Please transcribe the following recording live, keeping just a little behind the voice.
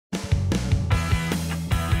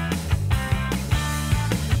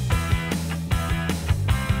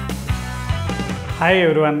Hi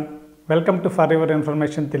everyone, welcome to for your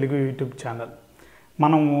information Telugu YouTube channel.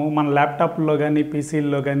 మనము మన ల్యాప్టాప్లో కానీ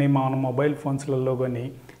పీసీల్లో కానీ మన మొబైల్ ఫోన్స్లలో కానీ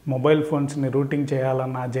మొబైల్ ఫోన్స్ని రూటింగ్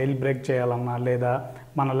చేయాలన్నా, జైల్ బ్రేక్ చేయాలన్నా, లేదా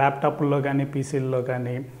మన ల్యాప్టాప్లో కానీ పీసీల్లో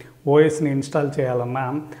కానీ ఓఎస్ని ఇన్స్టాల్ చేయాలన్నా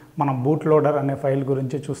మనం బూట్లోడర్ అనే ఫైల్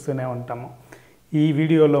గురించి చూస్తూనే ఉంటాము. ఈ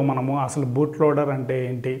వీడియోలో మనము అసలు బూట్లోడర్ అంటే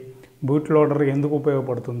ఏంటి, బూట్లోడర్ ఎందుకు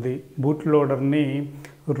ఉపయోగపడుతుంది, బూట్లోడర్ని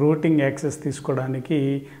రూటింగ్ యాక్సెస్ తీసుకోవడానికి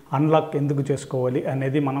అన్లాక్ ఎందుకు చేసుకోవాలి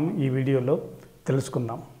అనేది మనం ఈ వీడియోలో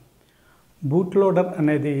తెలుసుకుందాం. బూట్లోడర్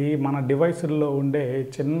అనేది మన డివైసుల్లో ఉండే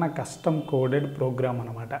చిన్న కస్టమ్ కోడెడ్ ప్రోగ్రామ్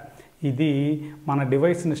అన్నమాట. ఇది మన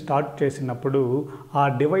డివైస్ని స్టార్ట్ చేసినప్పుడు ఆ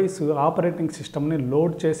డివైస్ ఆపరేటింగ్ సిస్టమ్ని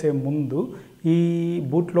లోడ్ చేసే ముందు ఈ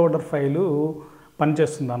బూట్లోడర్ ఫైలు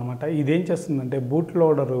పనిచేస్తుంది అనమాట. ఇదేం చేస్తుందంటే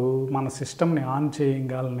బూట్లోడరు మన సిస్టమ్ని ఆన్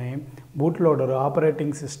చేయగానే బూట్లోడరు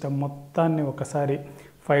ఆపరేటింగ్ సిస్టమ్ మొత్తాన్ని ఒకసారి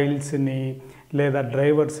ఫైల్స్ని లేదా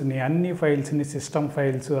డ్రైవర్స్ని అన్ని ఫైల్స్ని సిస్టమ్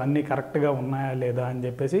ఫైల్స్ అన్నీ కరెక్ట్గా ఉన్నాయా లేదా అని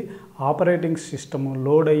చెప్పేసి ఆపరేటింగ్ సిస్టమ్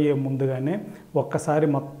లోడ్ అయ్యే ముందుగానే ఒక్కసారి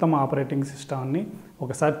మొత్తం ఆపరేటింగ్ సిస్టమ్ని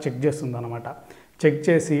ఒకసారి చెక్ చేస్తుంది అనమాట. చెక్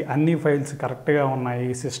చేసి అన్ని ఫైల్స్ కరెక్ట్గా ఉన్నాయి,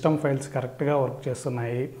 సిస్టమ్ ఫైల్స్ కరెక్ట్గా వర్క్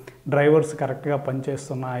చేస్తున్నాయి, డ్రైవర్స్ కరెక్ట్గా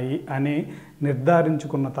పనిచేస్తున్నాయి అని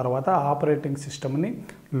నిర్ధారించుకున్న తర్వాత ఆపరేటింగ్ సిస్టమ్ని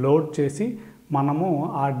లోడ్ చేసి మనము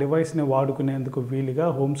ఆ డివైస్ని వాడుకునేందుకు వీలుగా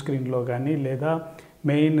హోమ్ స్క్రీన్లో కానీ లేదా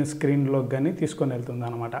మెయిన్ స్క్రీన్లో కానీ తీసుకొని వెళ్తుంది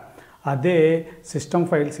అనమాట. అదే సిస్టమ్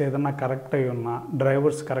ఫైల్స్ ఏదన్నా కరెక్ట్ అయి ఉన్నా,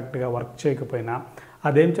 డ్రైవర్స్ కరెక్ట్గా వర్క్ చేయకపోయినా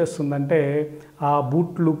అదేం చేస్తుందంటే ఆ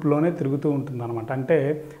బూట్ లూప్లోనే తిరుగుతూ ఉంటుంది అనమాట. అంటే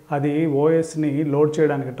అది ఓఎస్ని లోడ్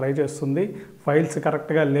చేయడానికి ట్రై చేస్తుంది, ఫైల్స్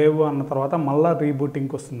కరెక్ట్గా లేవు అన్న తర్వాత మళ్ళీ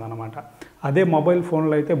రీబూటింగ్కి వస్తుంది అనమాట. అదే మొబైల్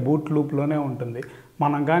ఫోన్లో అయితే బూట్ లూప్లోనే ఉంటుంది.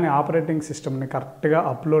 మనం కానీ ఆపరేటింగ్ సిస్టమ్ని కరెక్ట్గా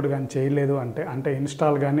అప్లోడ్ కానీ చేయలేదు అంటే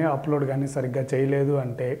ఇన్స్టాల్ కానీ అప్లోడ్ కానీ సరిగ్గా చేయలేదు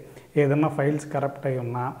అంటే ఏదన్నా ఫైల్స్ కరెక్ట్ అయి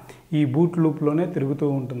ఉన్నా ఈ బూట్ లూప్లోనే తిరుగుతూ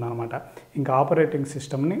ఉంటుంది అనమాట. ఇంకా ఆపరేటింగ్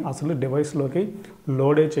సిస్టమ్ని అసలు డివైస్లోకి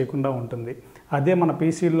లోడే చేయకుండా ఉంటుంది. అదే మన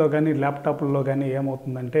పీసీల్లో కానీ ల్యాప్టాప్ల్లో కానీ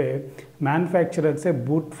ఏమవుతుందంటే మ్యానుఫ్యాక్చరర్సే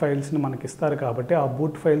బూట్ ఫైల్స్ని మనకి ఇస్తారు కాబట్టి ఆ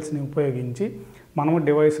బూట్ ఫైల్స్ని ఉపయోగించి మనము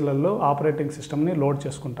డివైస్లలో ఆపరేటింగ్ సిస్టమ్ని లోడ్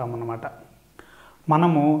చేసుకుంటాం అన్నమాట.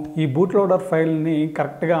 మనము ఈ బూట్లోడర్ ఫైల్ని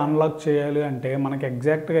కరెక్ట్గా అన్లాక్ చేయాలి అంటే మనకి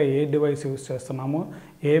ఎగ్జాక్ట్గా ఏ డివైస్ యూస్ చేస్తున్నామో,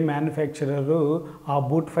 ఏ మ్యానుఫ్యాక్చరరు ఆ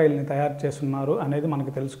బూట్ ఫైల్ని తయారు చేస్తున్నారు అనేది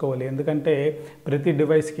మనకు తెలుసుకోవాలి. ఎందుకంటే ప్రతి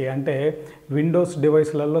డివైస్కి అంటే విండోస్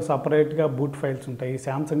డివైస్లలో సపరేట్గా బూట్ ఫైల్స్ ఉంటాయి,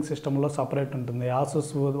 శాంసంగ్ సిస్టంలో సపరేట్ ఉంటుంది,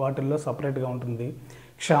 ఆసూస్ వాటిల్లో సపరేట్గా ఉంటుంది,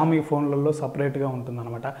 షామీ ఫోన్లలో సపరేట్గా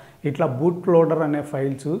ఉంటుందన్నమాట. ఇట్లా బూట్లోడర్ అనే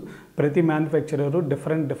ఫైల్స్ ప్రతి మ్యానుఫ్యాక్చరరు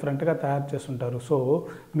డిఫరెంట్గా తయారు చేస్తుంటారు. సో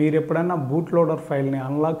మీరు ఎప్పుడైనా బూట్లోడర్ ఫైల్ని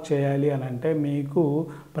అన్లాక్ చేయాలి అని అంటే మీకు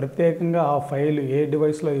ప్రత్యేకంగా ఆ ఫైల్ ఏ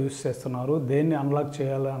డివైస్లో యూస్ చేస్తున్నారు, దేన్ని అన్లాక్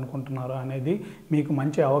చేయాలి అనుకుంటున్నారు అనేది మీకు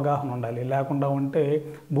మంచి అవగాహన ఉండాలి. లేకుండా ఉంటే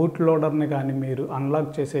బూట్లోడర్ని కానీ మీరు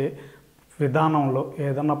అన్లాక్ చేసే విధానంలో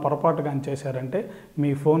ఏదన్నా పొరపాటు కానీ చేశారంటే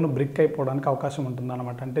మీ ఫోన్ బ్రిక్ అయిపోవడానికి అవకాశం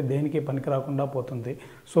ఉంటుందన్నమాట. అంటే దేనికి పనికి రాకుండా పోతుంది.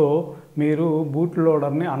 సో మీరు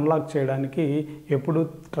బూట్లోడర్ని అన్లాక్ చేయడానికి ఎప్పుడు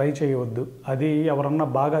ట్రై చేయవద్దు. అది ఎవరన్నా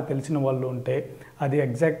బాగా తెలిసిన వాళ్ళు ఉంటే అది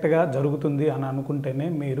ఎగ్జాక్ట్గా జరుగుతుంది అని అనుకుంటేనే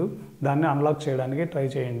మీరు దాన్ని అన్లాక్ చేయడానికి ట్రై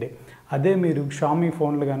చేయండి. అదే మీరు షామీ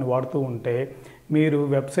ఫోన్లు కానీ వాడుతూ ఉంటే మీరు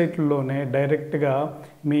వెబ్సైట్లోనే డైరెక్ట్గా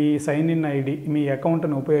మీ సైన్ ఇన్ ఐడి, మీ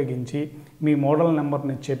అకౌంట్ని ఉపయోగించి మీ మోడల్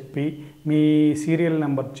నెంబర్ని చెప్పి మీ సీరియల్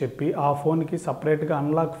నెంబర్ చెప్పి ఆ ఫోన్కి సపరేట్గా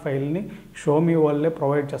అన్లాక్ ఫైల్ని షోమీ వాళ్ళే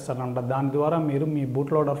ప్రొవైడ్ చేస్తారంట. దాని ద్వారా మీరు మీ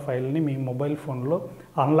బూట్లోడర్ ఫైల్ని మీ మొబైల్ ఫోన్లో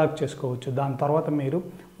అన్లాక్ చేసుకోవచ్చు. దాని తర్వాత మీరు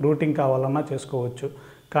రూటింగ్ కావాలన్నా చేసుకోవచ్చు.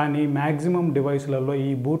 కానీ మ్యాక్సిమం డివైస్లలో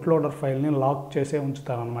ఈ బూట్లోడర్ ఫైల్ని లాక్ చేసే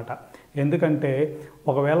ఉంచుతారనమాట. ఎందుకంటే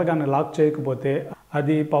ఒకవేళ కానీ లాక్ చేయకపోతే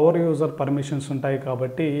అది పవర్ యూజర్ పర్మిషన్స్ ఉంటాయి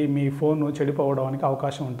కాబట్టి మీ ఫోన్ చెడిపోవడానికి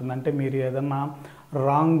అవకాశం ఉంటుంది. అంటే మీరు ఏదన్నా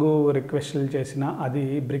రాంగ్ రిక్వెస్ట్లు చేసినా అది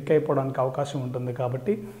బ్రిక్ అయిపోవడానికి అవకాశం ఉంటుంది.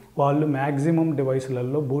 కాబట్టి వాళ్ళు మ్యాక్సిమం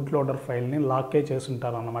డివైస్లలో బూట్లోడర్ ఫైల్ని లాకే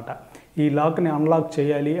చేస్తుంటారు అన్నమాట. ఈ లాక్ని అన్లాక్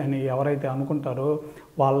చేయాలి అని ఎవరైతే అనుకుంటారో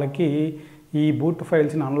వాళ్ళకి ఈ బూట్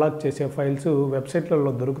ఫైల్స్ని అన్లాక్ చేసే ఫైల్స్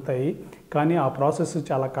వెబ్సైట్లలో దొరుకుతాయి. కానీ ఆ ప్రాసెస్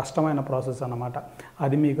చాలా కష్టమైన ప్రాసెస్ అన్నమాట.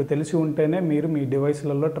 అది మీకు తెలిసి ఉంటేనే మీరు మీ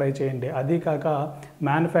డివైస్లలో ట్రై చేయండి. అది కాక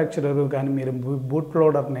మ్యానుఫ్యాక్చరర్ కానీ మీరు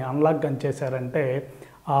బూట్లోడర్ని అన్లాక్ కానీ చేశారంటే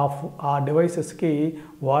ఆ డివైసెస్కి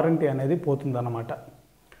వారంటీ అనేది పోతుందన్నమాట.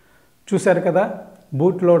 చూశారు కదా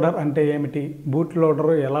బూట్లోడర్ అంటే ఏమిటి,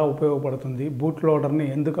 బూట్లోడర్ ఎలా ఉపయోగపడుతుంది, బూట్లోడర్ని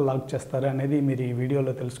ఎందుకు లాక్ చేస్తారు అనేది మీరు ఈ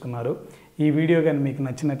వీడియోలో తెలుసుకున్నారు. ఈ వీడియో కానీ మీకు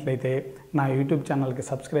నచ్చినట్లయితే నా యూట్యూబ్ ఛానల్కి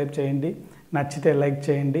సబ్స్క్రైబ్ చేయండి, నచ్చితే లైక్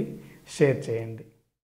చేయండి, షేర్ చేయండి.